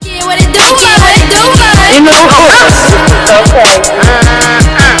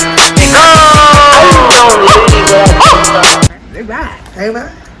Hey, man.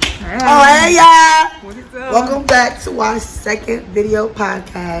 Hey. Oh, hey, y'all. What is up? Welcome back to our second video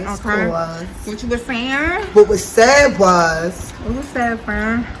podcast. Okay. What you was saying? What was said was... What was said,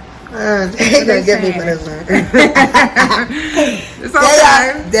 friend? They ain't gonna get me for this one. It's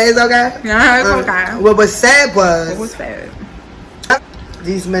okay. It's okay? Yeah, it's okay. What was said was... What was said?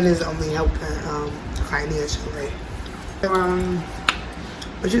 These men is only helping financially.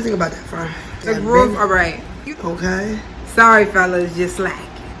 What you think about that, friend? The rules are right. Okay. Sorry, fellas, just lacking.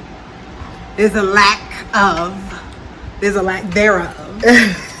 There's a lack thereof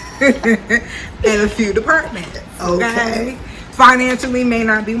in a few departments. Okay. Financially may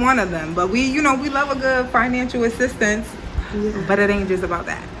not be one of them, but we love a good financial assistance. Yeah. But it ain't just about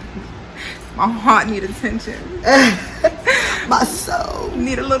that. My heart need attention. My soul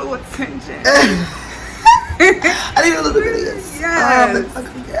need a little attention. I need a little bit of this. Yes.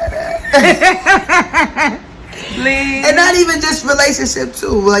 Please. And not even just relationship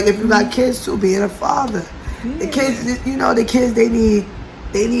too. Like if you got kids too, being a father. Yeah. The kids, they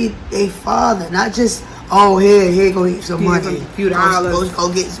need a father, not just here go get some money, a few dollars, go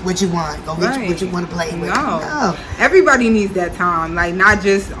get what you want, go get what you want to play with. No, everybody needs that time. Like not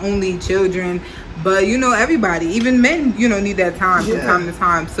just only children, but everybody, even men, need that time from time to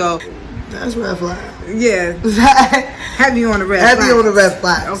time. So that's red flag. Yeah, heavy on the red flag. Heavy on the red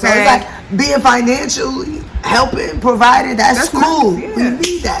flag. Okay, so it's like being financially helping, providing. That's cool. Nice, yeah. We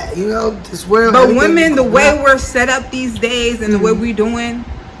need that. This world. But women, the way we're set up these days and the way we're doing,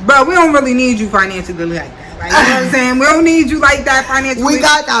 bro, we don't really need you financially like that. Like, you know what I'm saying? We don't need you like that financially. We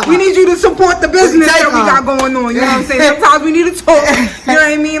got that. We need you to support the business that we got going on. You know what I'm saying? Sometimes we need to talk. You know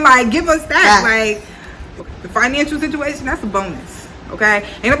what I mean? Like, give us that. Like, the financial situation, that's a bonus. Okay?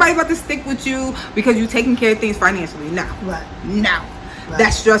 Ain't nobody about to stick with you because you're taking care of things financially. No. Right. No. Right.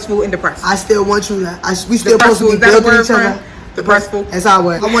 That's stressful and depressing. I still want you to. We still supposed to be building each other. Depressful. That's our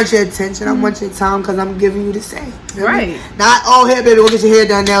way. I want your attention. I want your time because I'm giving you the same. Right. Not, here, baby, go get your hair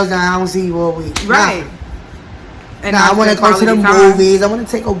done, nails done. I don't see you all week. Right. And I want to go to the movies. I want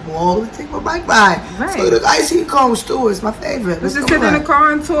to take a walk. Take my bike ride. Right. So the icy cones too is my favorite. Let's just sit in the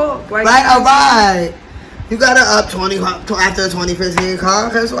car and talk. Like, right, all right. You got to up 20 after a 2015 car.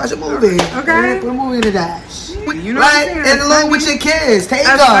 Let's watch a movie. Okay. Put a movie in the dash. You know right, and along with your kids, take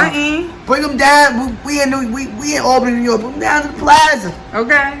them, bring them down. We in Albany, New York. Bring them down to the plaza.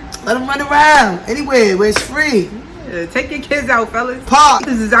 Okay. Let them run around anywhere where it's free. Yeah, take your kids out, fellas. Park.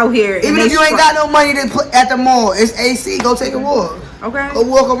 This is out here. Even if you ain't got no money to put at the mall, it's AC. Go take a walk. Okay. Go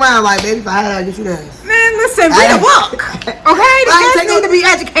walk around, like, baby, if I had, I'd get you there. Man, listen, read a book. Okay, the kids need to be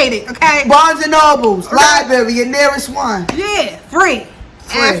educated. Okay. Barnes and Nobles, library, your nearest one. Yeah, free.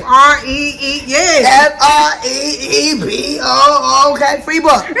 FREE, yeah. FREEBO, okay, free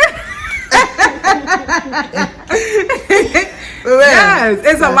book. Yes,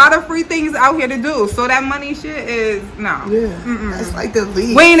 it's a lot of free things out here to do. So that money shit is no. Yeah, that's like the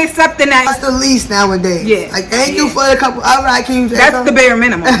least. We ain't accepting that. That's the least nowadays. Yeah, like thank you for the couple. All right, can you? That's the bare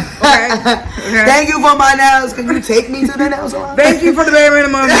minimum. Okay. Thank you for my nails. Can you take me to the nail salon? Thank you for the bare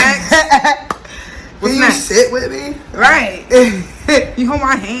minimum, Max. Can you sit with me? Right. You hold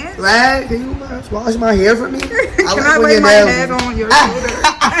my hand? Right. Can you wash my hair for me? Can I lay my head on your shoulder?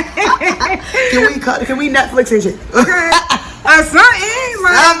 Can we Netflix and shit? Okay. Something.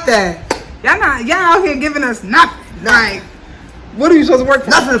 Something. Y'all out here giving us nothing. Like, what are you supposed to work for?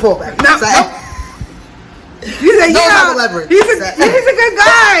 Nothing to fall back. No. You say, he's a good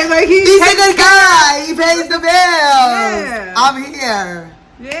guy. Like he's a good guy. He pays the bills. Yeah. I'm here.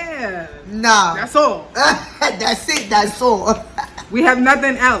 Yeah. No. That's all. That's it. That's all. We have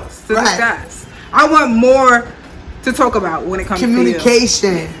nothing else to discuss. I want more to talk about when it comes to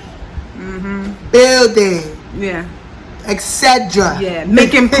communication, building, etc. Yeah,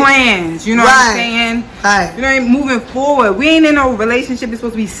 making plans. You know what I'm saying? Right. You know, moving forward. We ain't in no relationship that's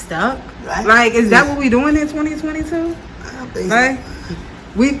supposed to be stuck. Right. Like, is that what we doing in 2022? I don't think so.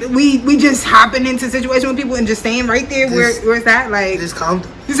 We just hopping into situations with people and just staying right there where it's at. Like, just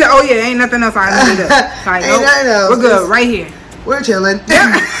comfortable. You said, oh yeah, ain't nothing else I can do. Like, nope, we're good right here. We're chilling.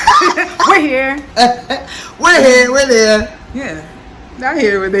 We're here. We're here. We're there. Yeah. Not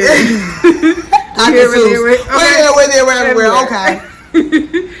here. We're there. We're there. We're everywhere. Okay.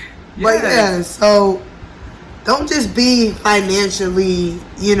 But so don't just be financially,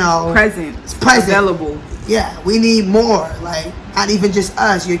 present, available. Yeah, we need more. Like, not even just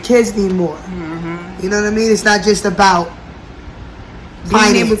us. Your kids need more. You know what I mean? It's not just about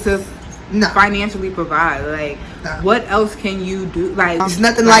being able to financially provide. Like, what else can you do? Like, it's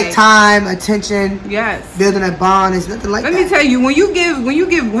nothing like time, attention. Yes, building a bond. It's nothing like that. Let me tell you, when you give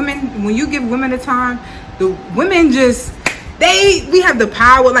women the time, the women just we have the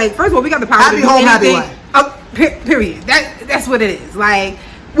power. Like, first of all, we got the power Happy to do home, happy anything. life. Period. That's what it is. Like,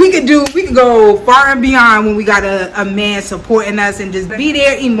 we could go far and beyond when we got a man supporting us and just be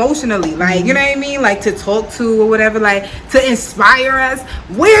there emotionally. Like, you know what I mean? Like, to talk to or whatever, like, to inspire us.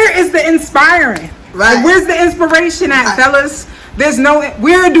 Where is the inspiring? Right. Like, where's the inspiration at, Right. fellas?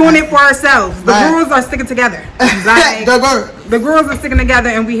 We're doing it for ourselves. The Right. girls are sticking together. Like, the girls are sticking together,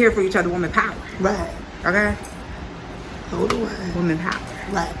 and we here for each other. Woman power. Right. Okay? Hold the way. Woman power.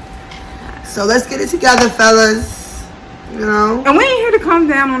 Right. So let's get it together, fellas. You know. And we ain't here to come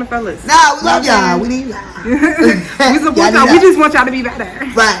down on the fellas. Nah, we love y'all. We need y'all. We support y'all. We just want y'all to be better.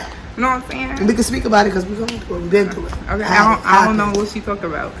 Right. You know what I'm saying? And we can speak about it because we've been through it. Okay. I don't know what she talked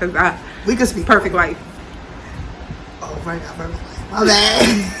about because we can speak. Perfect life. Oh, right now, perfect life. My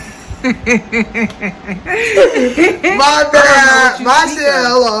bad. My bad. My shit.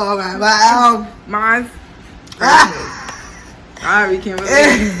 Hold on. Mine's. We can't really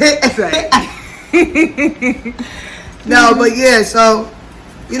say. No, but yeah, so,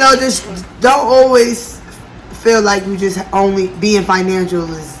 you know, just don't always feel like you just only being financial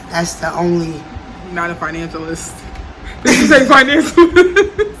that's the only. Not a financialist. Did you say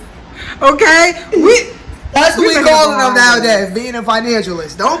financialist? Okay? That's what we calling them nowadays, being a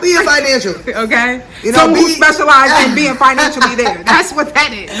financialist. Don't be a financialist. Okay? You know, someone who specializes in being financially there. That's what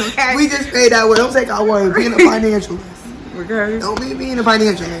that is, okay? We just made that word. Don't take our word. Being a financialist. Okay. Don't be being a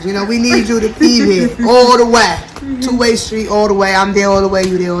financialist. You know, we need you to be there all the way. Two-way street all the way. I'm there all the way.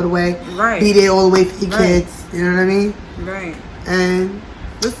 You there all the way. Right. Be there all the way for your kids. You know what I mean? Right. And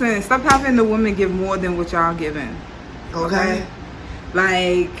listen, stop having the women give more than what y'all giving. Okay.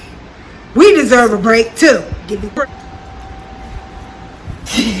 Like, we deserve a break too. Give me break.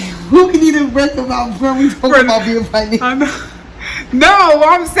 Who can even break about when we talk about being financial? No,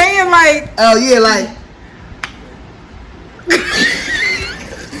 I'm saying like. Oh yeah, like.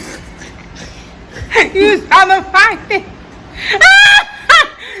 You trying to find it?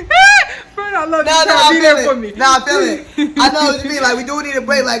 Friend, I love you. I feel it. For me. I feel it. I know what you mean. Like, we do need a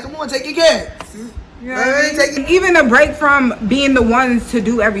break. Like, come on, take your kids. You know what I mean? Even a break from being the ones to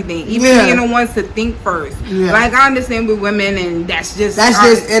do everything. Even being the ones to think first. Yeah. Like, I understand with women, and that's just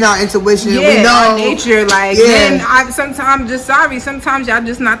in our intuition. Yeah, we know our nature. Like, and sometimes y'all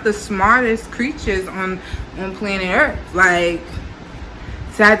just not the smartest creatures on planet Earth. Like,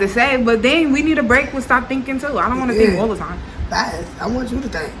 sad to say, but then we need a break. We'll stop thinking too. I don't want to think all the time. That, I want you to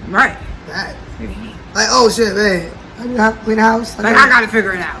think. Right. That. Like, oh shit, man. I clean the house. Like, I gotta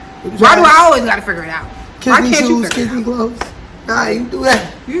figure it out. Why do I always gotta figure it out? Why can't shoes, you kiss me clothes? Nah, you do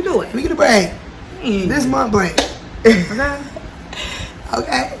that. You do it. We get a break. This month break. Okay.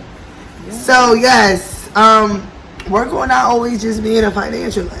 Okay. Yeah. So yes, we're going not always just being a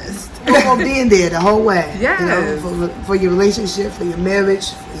financialist. We're going being there the whole way. Yeah. You know, for your relationship, for your marriage,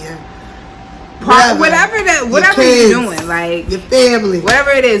 for your whatever you're doing, like your family,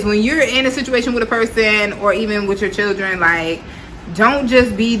 whatever it is. When you're in a situation with a person, or even with your children, like, don't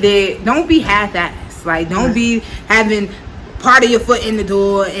just be there. Don't be half-assed. Like, don't be having part of your foot in the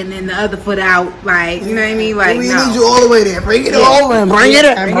door and then the other foot out. Like, you know what I mean? Like, we need you all the way there. Bring it over and bring it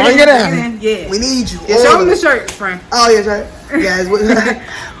in. Bring it in. Yeah, we need you. Show them the shirt, friend. Oh yes, right. Yes.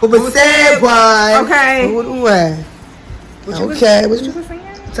 But say boy. Okay. Okay. What you were saying?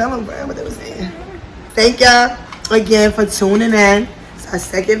 Tell them, bro, what they were saying. Thank y'all again for tuning in. It's our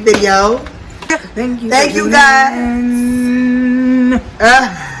second video. Thank you. Thank you, guys.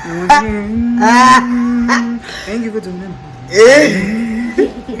 Thank you for tuning in.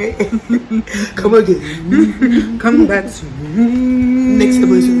 Come again. Come back soon. Next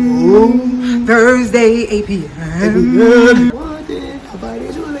episode. Thursday, 8 p.m.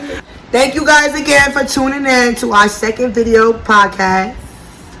 Thank you guys again for tuning in to our second video podcast.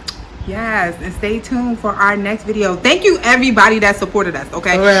 Yes, and stay tuned for our next video. Thank you everybody that supported us,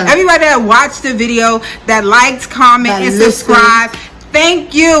 okay? Everybody that watched the video, that liked, comment, and subscribe.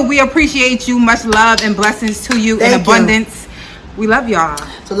 Thank you. We appreciate you. Much love and blessings to you in abundance. We love y'all.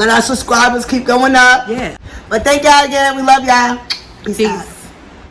 So let our subscribers keep going up. Yeah. But thank y'all again. We love y'all. Peace out.